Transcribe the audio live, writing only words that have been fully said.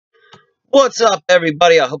What's up,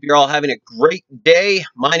 everybody? I hope you're all having a great day.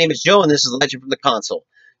 My name is Joe, and this is Legend from the Console.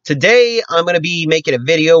 Today, I'm going to be making a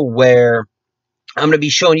video where I'm going to be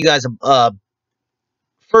showing you guys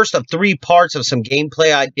first of 3 parts of some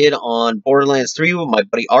gameplay I did on Borderlands 3 with my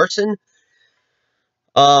buddy Arson.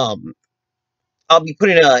 I'll be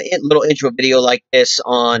putting a little intro video like this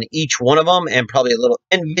on each one of them, and probably a little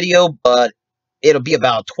end video, but it'll be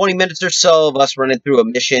about 20 minutes or so of us running through a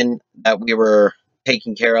mission that we were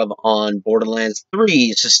taking care of on Borderlands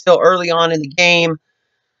 3. So still early on in the game,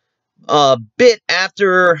 a bit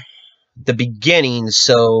after the beginning,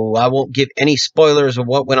 so I won't give any spoilers of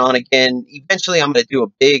what went on again. Eventually, I'm going to do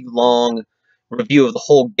a big, long review of the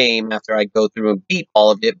whole game after I go through and beat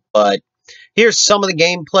all of it, but here's some of the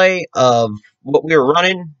gameplay of what we were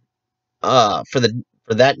running for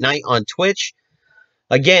that night on Twitch.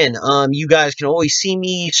 Again, you guys can always see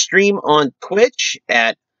me stream on Twitch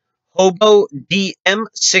at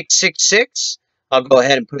HoboDM666. I'll go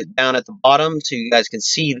ahead and put it down at the bottom so you guys can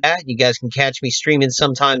see that. You guys can catch me streaming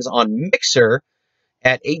sometimes on Mixer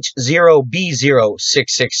at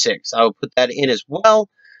H0B0666. I will put that in as well.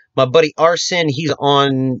 My buddy Arson, he's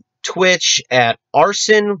on Twitch at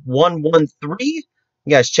Arson113. You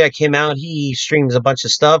guys check him out. He streams a bunch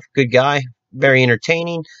of stuff. Good guy. Very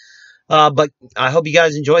entertaining. But I hope you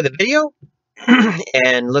guys enjoy the video.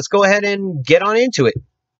 And let's go ahead and get on into it.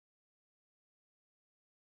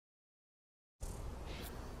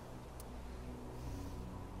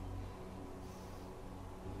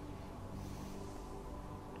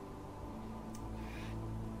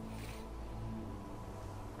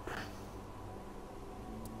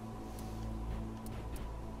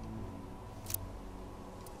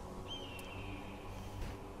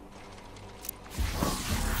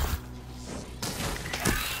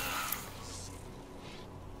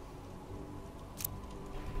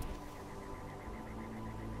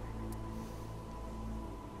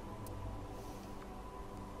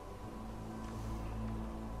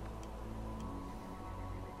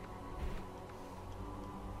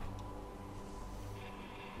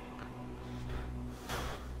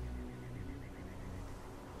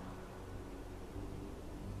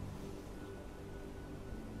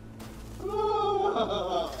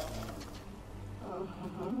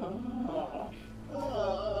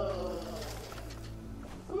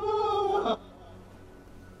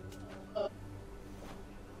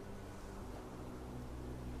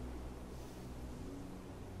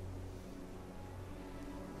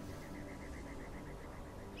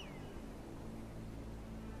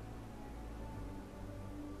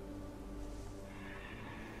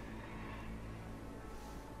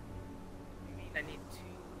 I need to.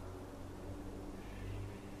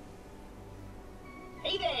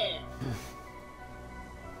 Hey there!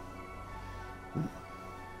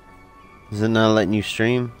 Is it not letting you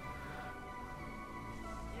stream?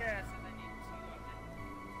 Yeah, it says I need something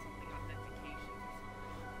authentication.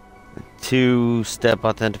 Two-step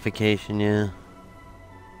authentication, yeah.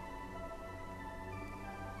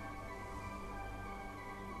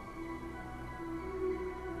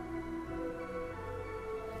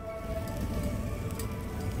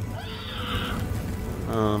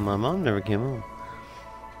 My mom never came home.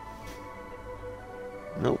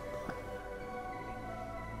 Nope.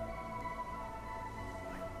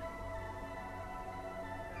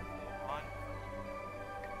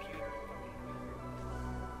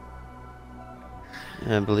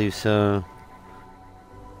 Yeah, I believe so.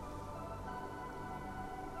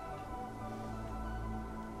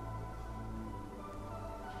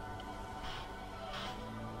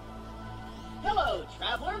 Hello,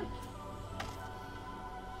 traveler!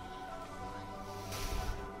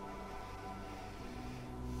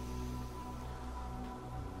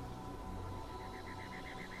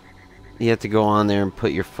 You have to go on there and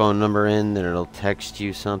put your phone number in, then it'll text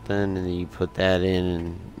you something, and then you put that in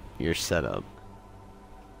and you're set up.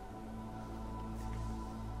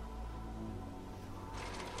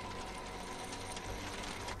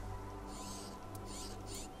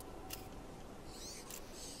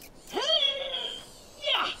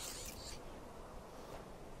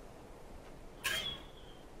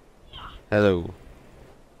 Hello.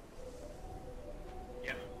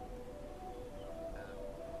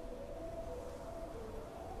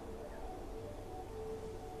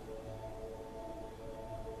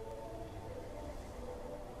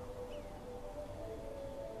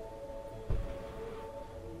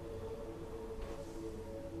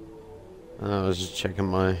 I was just checking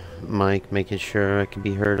my mic, making sure I could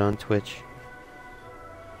be heard on Twitch.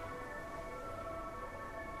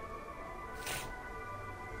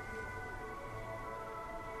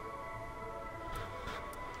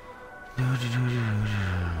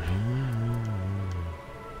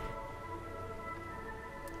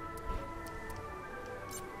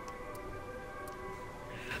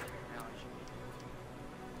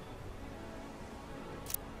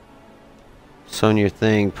 So on your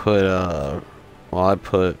thing, put well, I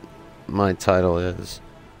put my title is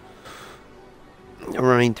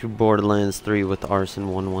running through Borderlands 3 with Arson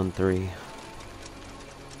 113.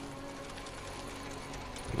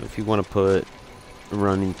 If you want to put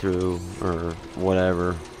running through or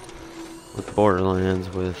whatever with Borderlands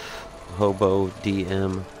with Hobo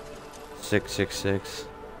DM 666.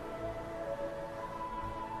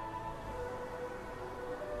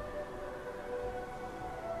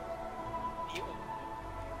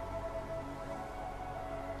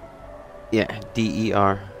 Yeah,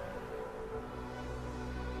 DER.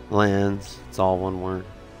 Lands. It's all one word.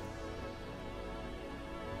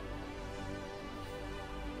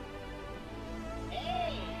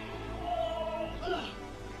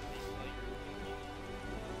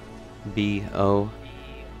 BODM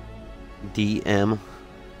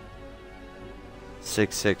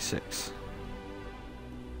 666.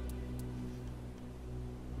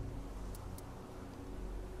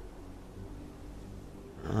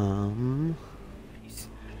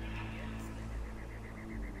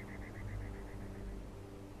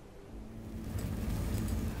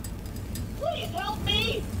 Please help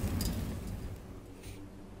me!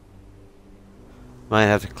 Might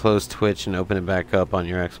have to close Twitch and open it back up on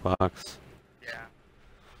your Xbox. Yeah.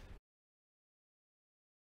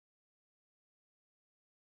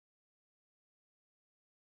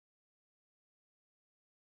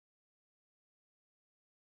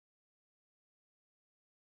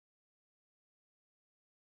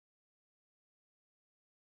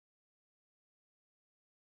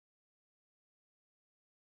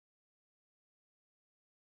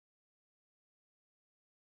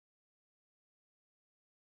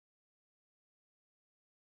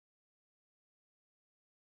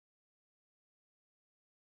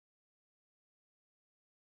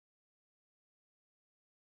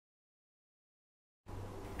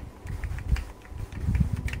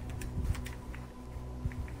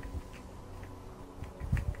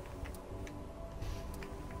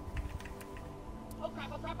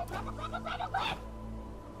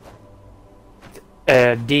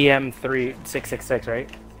 DM3666, right?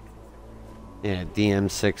 Yeah, DM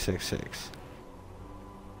 666.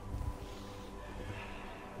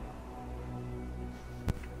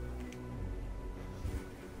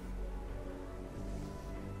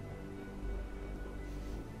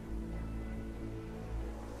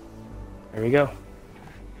 There we go.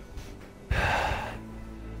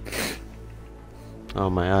 Oh,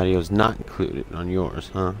 my audio is not included on yours,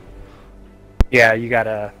 huh? Yeah, you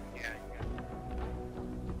gotta.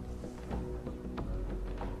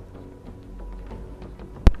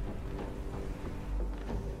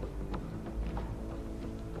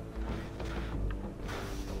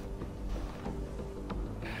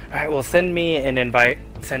 Alright, well, send me an invite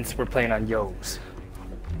since we're playing on Yo's.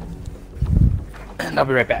 And I'll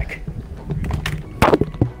be right back.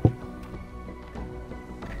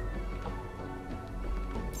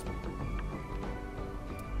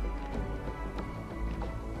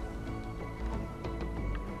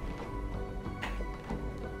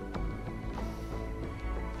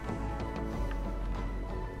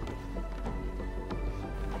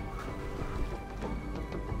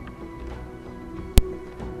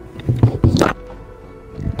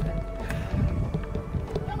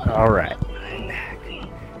 All right. I'm back.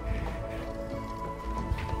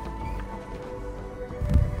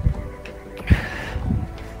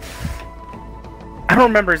 I don't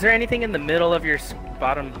remember. Is there anything in the middle of your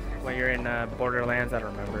bottom when you're in Borderlands? I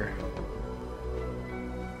don't remember.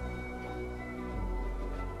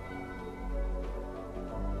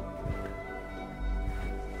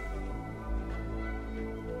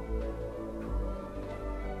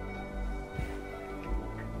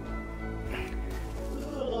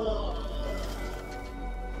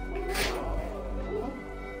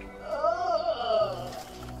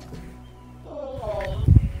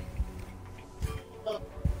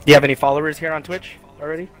 Do you have any followers here on Twitch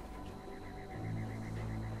already?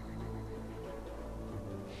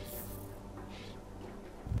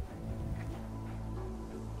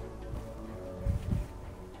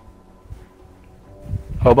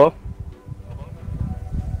 Hobo?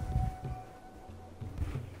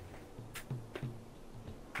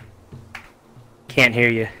 Can't hear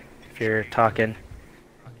you if you're talking.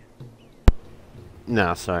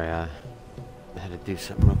 No, sorry, I had to do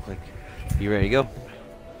something real quick. You ready to go?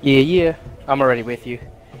 Yeah. I'm already with you.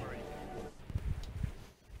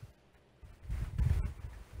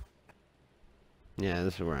 Yeah,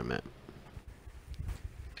 this is where I'm at.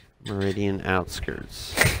 Meridian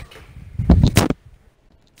outskirts.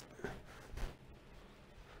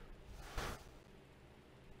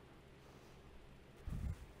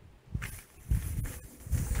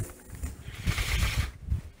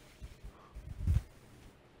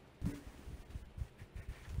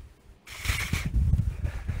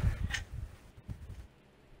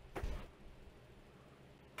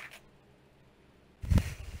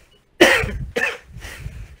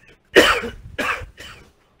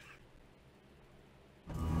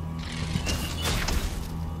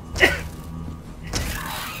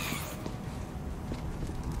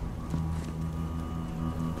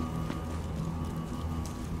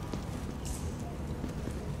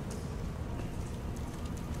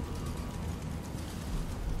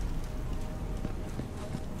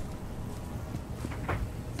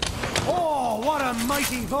 a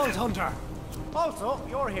mighty vault hunter. Also,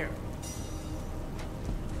 you're here.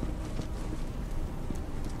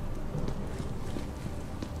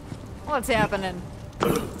 What's happening?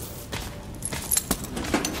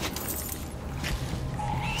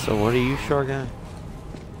 So what are you, short guy?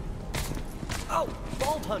 Oh,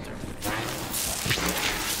 vault hunter.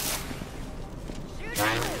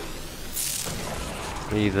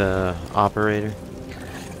 Are you the operator?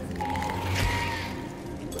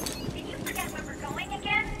 Did you forget where we're going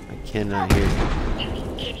again? I cannot hear you.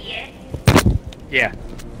 You idiot. Yeah.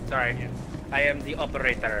 Sorry. I am the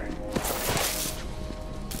operator.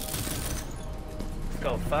 Let's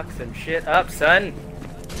go fuck some shit up, son.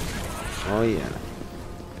 Oh yeah.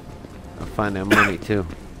 I'll find that money too.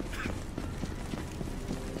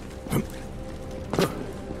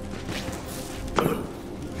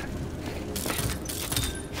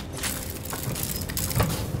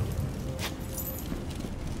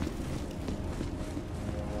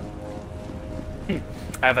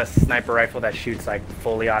 I have a sniper rifle that shoots like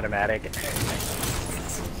fully automatic.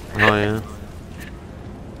 Oh yeah.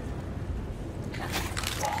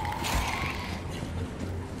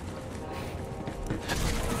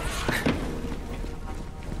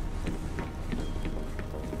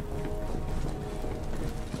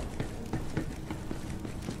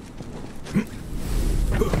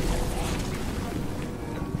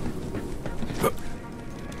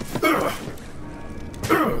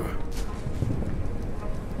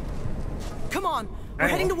 Come on, we're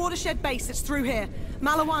heading to Watershed Base. It's through here.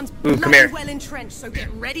 Malawan's come bloody here. well entrenched, so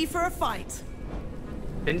get ready for a fight.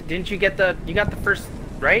 Didn't you get the? You got the first,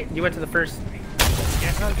 right? You went to the first.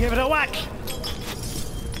 Guess I'll give it a whack.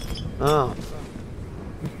 Oh.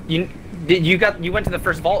 You went to the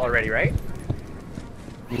first vault already, right?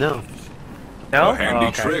 No. No. A handy Oh,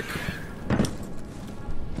 okay. trick.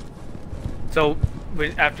 So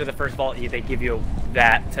after the first vault, they give you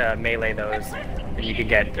that to melee those, and you can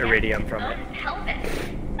get iridium from it. Helmet.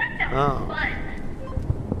 That sounds Oh. fun.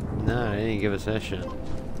 No, they didn't give us that shit.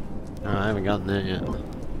 No, I haven't gotten that yet.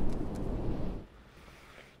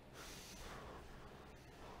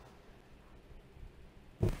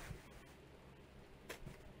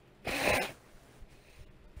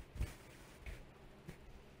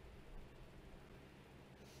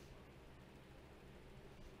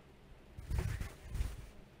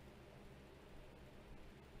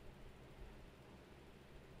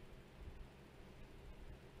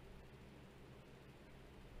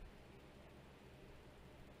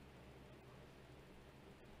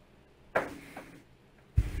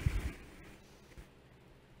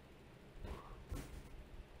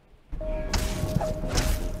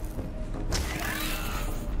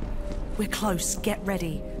 We're close. Get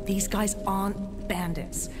ready. These guys aren't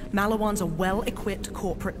bandits. Malawan's a well-equipped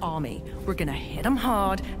corporate army. We're gonna hit them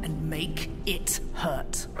hard and make it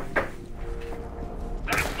hurt.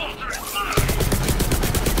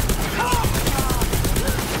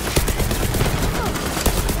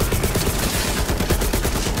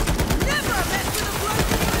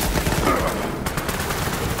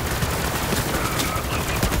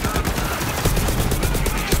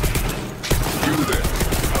 You there.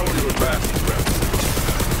 How are you advancing, Red?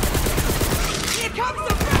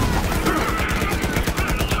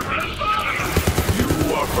 You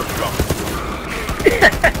are forgotten.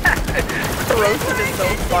 Roasted is so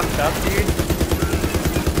fucked up, dude.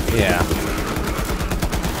 Yeah.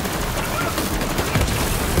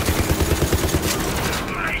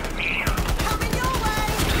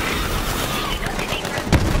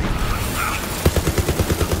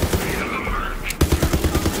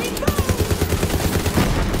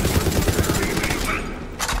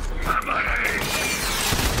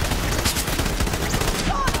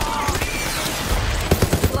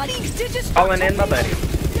 Calling in my buddy.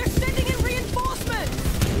 They're sending in reinforcements!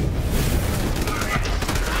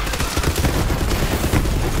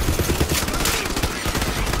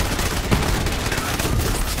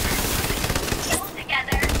 Pull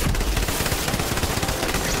together.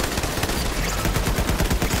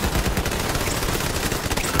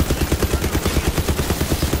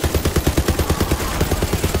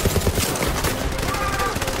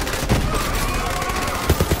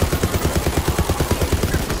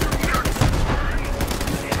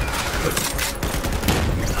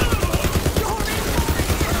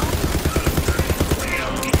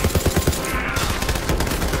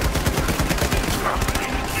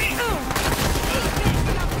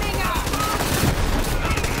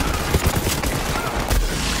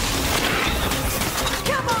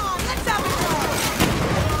 Come on, let's have a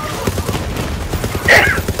go!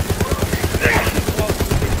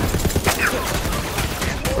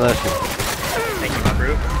 Bless you. Thank you, my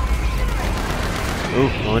brute.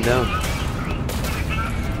 Going down.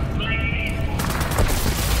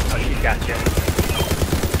 Oh, she's got you.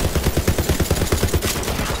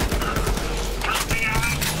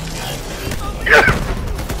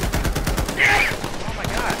 Oh my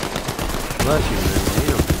god. Bless you, man.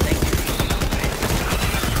 Damn.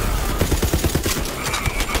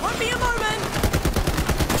 Won't be a moment.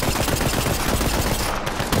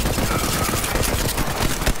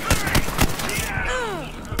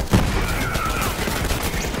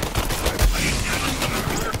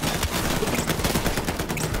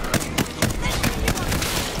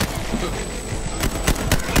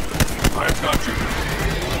 I've got you.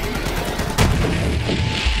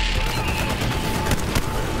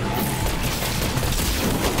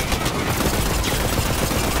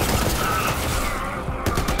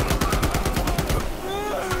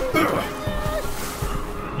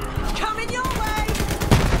 Coming your way.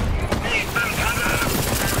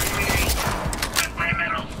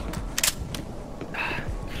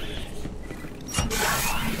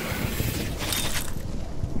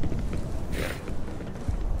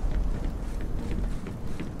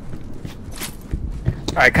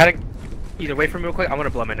 Alright, kind of. Either wait for me real quick. I want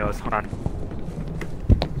to blow my nose. Hold on.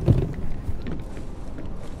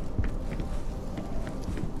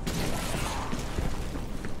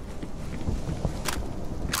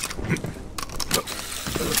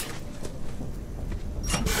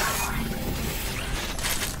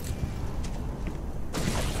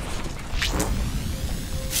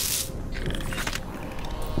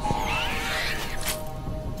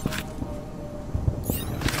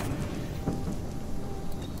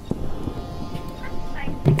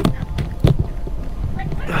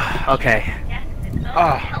 Okay.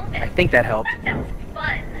 Oh, I think that helped. That was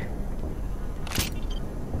fun.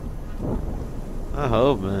 I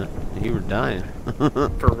hope, man. You were dying.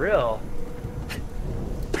 For real.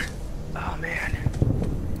 Oh man.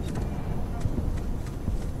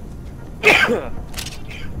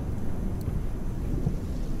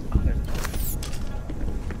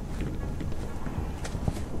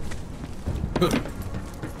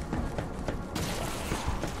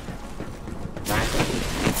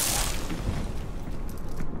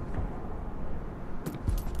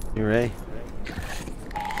 You ready?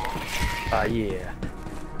 Yeah.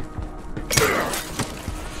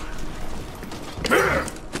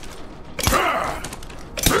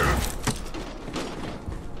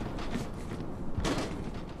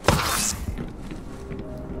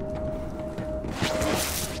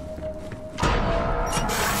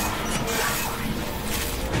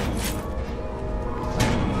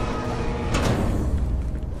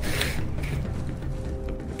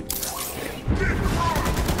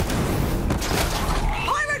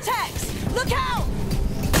 Pyrotex! Look out!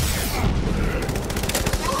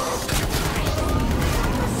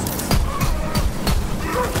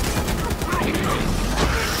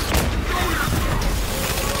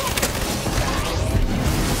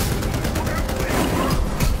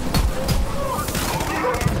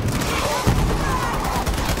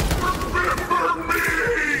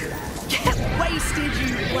 Get wasted,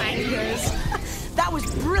 you wankers! That was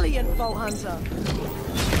brilliant, Vault Hunter.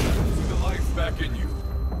 The life back in you.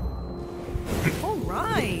 All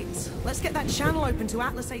right, let's get that channel open to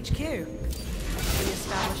Atlas HQ.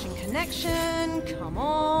 Re-establishing connection, come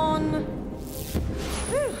on.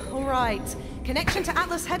 Whew, all right, connection to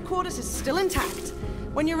Atlas headquarters is still intact.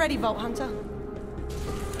 When you're ready, Vault Hunter.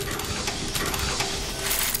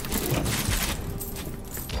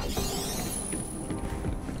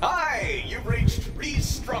 Hi, you've reached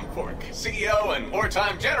Reese Strongfork, CEO and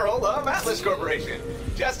wartime general of Atlas Corporation.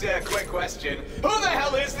 Just a quick question. Who the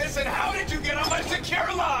hell is this and how did you get on my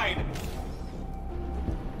secure line?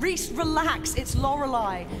 Reese, relax, it's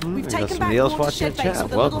Lorelei. We've I got taken back somebody else Watershed watching the Base chat.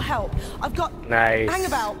 with a little Welcome. help. I've got... Nice. Hang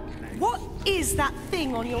about. What is that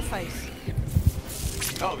thing on your face?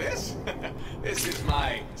 Oh, this? This is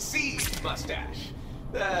my seed mustache.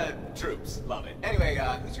 The troops love it. Anyway,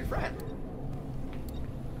 who's your friend?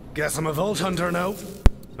 Guess I'm a Vault Hunter now.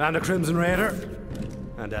 And a Crimson Raider.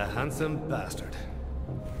 And a handsome bastard.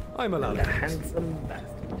 I'm allowed A to. handsome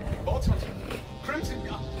bastard. Vault Hunter. Crimson.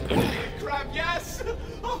 Crap, yes!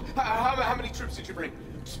 Oh, how many troops did you bring?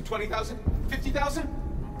 20,000? 50,000?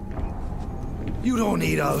 You don't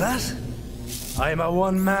need all that. I'm a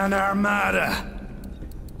one-man armada.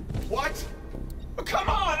 What? Oh, come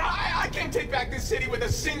on! I can't take back this city with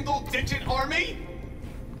a single-digit army!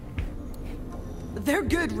 They're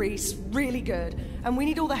good, Reese. Really good. And we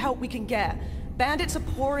need all the help we can get. Bandits are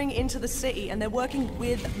pouring into the city, and they're working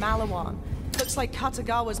with Malawan. Looks like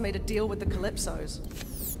Katagawa's made a deal with the Calypsos.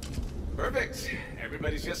 Perfect.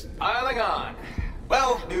 Everybody's just piling on.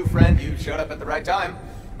 Well, new friend, you showed up at the right time.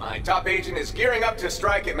 My top agent is gearing up to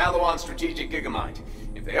strike at Maliwan's strategic gigamind.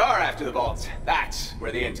 If they are after the vaults, that's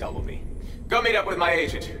where the intel will be. Go meet up with my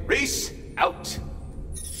agent. Reese, out.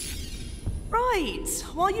 Right.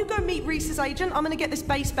 While you go meet Reese's agent, I'm gonna get this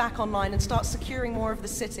base back online and start securing more of the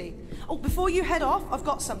city. Oh, before you head off, I've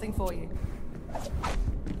got something for you.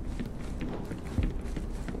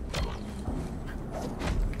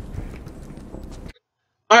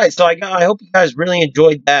 Alright, so I hope you guys really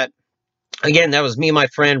enjoyed that. Again, that was me and my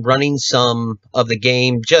friend running some of the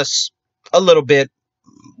game, just a little bit,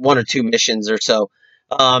 1 or 2 missions or so.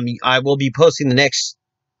 I will be posting the next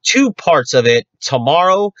 2 parts of it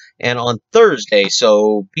tomorrow and on Thursday,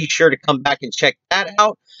 so be sure to come back and check that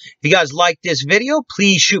out. If you guys like this video,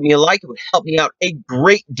 please shoot me a like. It would help me out a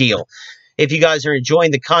great deal. If you guys are enjoying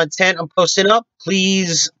the content I'm posting up,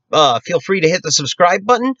 please feel free to hit the subscribe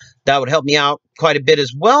button. That would help me out quite a bit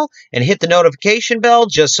as well. And hit the notification bell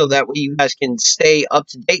just so that you guys can stay up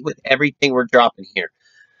to date with everything we're dropping here.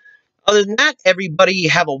 Other than that, everybody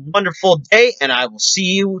have a wonderful day, and I will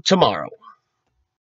see you tomorrow.